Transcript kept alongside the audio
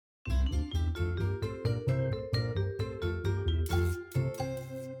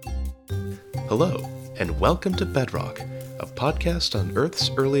Hello, and welcome to Bedrock, a podcast on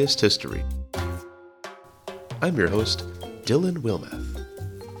Earth's earliest history. I'm your host, Dylan Wilmeth.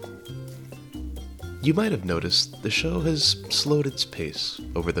 You might have noticed the show has slowed its pace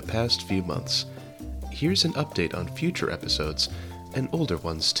over the past few months. Here's an update on future episodes, and older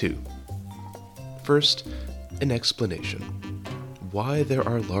ones too. First, an explanation. Why there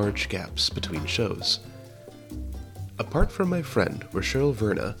are large gaps between shows. Apart from my friend Rochelle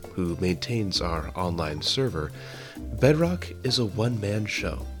Verna, who maintains our online server, Bedrock is a one-man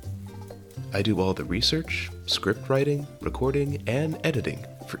show. I do all the research, script writing, recording, and editing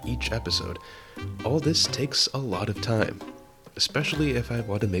for each episode. All this takes a lot of time, especially if I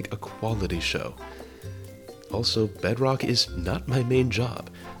want to make a quality show. Also, Bedrock is not my main job.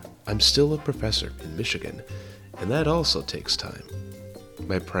 I'm still a professor in Michigan, and that also takes time.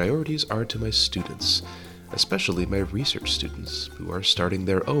 My priorities are to my students, especially my research students who are starting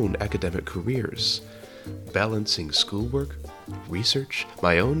their own academic careers. Balancing schoolwork, research,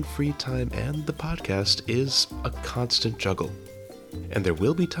 my own free time, and the podcast is a constant juggle. And there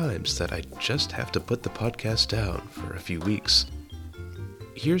will be times that I just have to put the podcast down for a few weeks.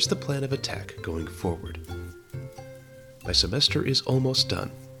 Here's the plan of attack going forward. My semester is almost done,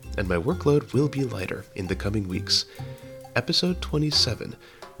 and my workload will be lighter in the coming weeks. Episode 27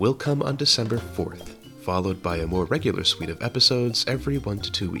 will come on December 4th, followed by a more regular suite of episodes every 1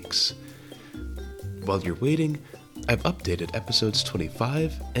 to 2 weeks. While you're waiting, I've updated episodes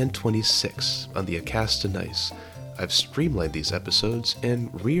 25 and 26 on the Acasta Nice. I've streamlined these episodes and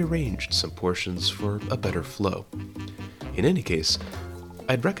rearranged some portions for a better flow. In any case,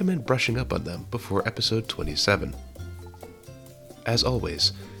 I'd recommend brushing up on them before episode 27. As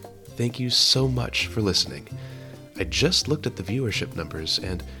always, thank you so much for listening. I just looked at the viewership numbers,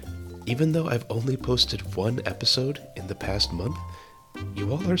 and even though I've only posted one episode in the past month,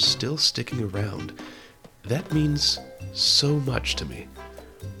 you all are still sticking around. That means so much to me.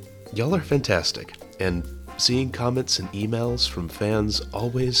 Y'all are fantastic, and seeing comments and emails from fans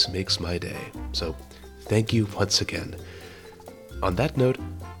always makes my day, so thank you once again. On that note,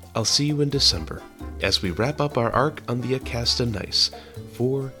 I'll see you in December as we wrap up our arc on the Acasta Nice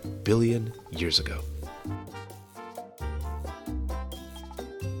 4 billion years ago.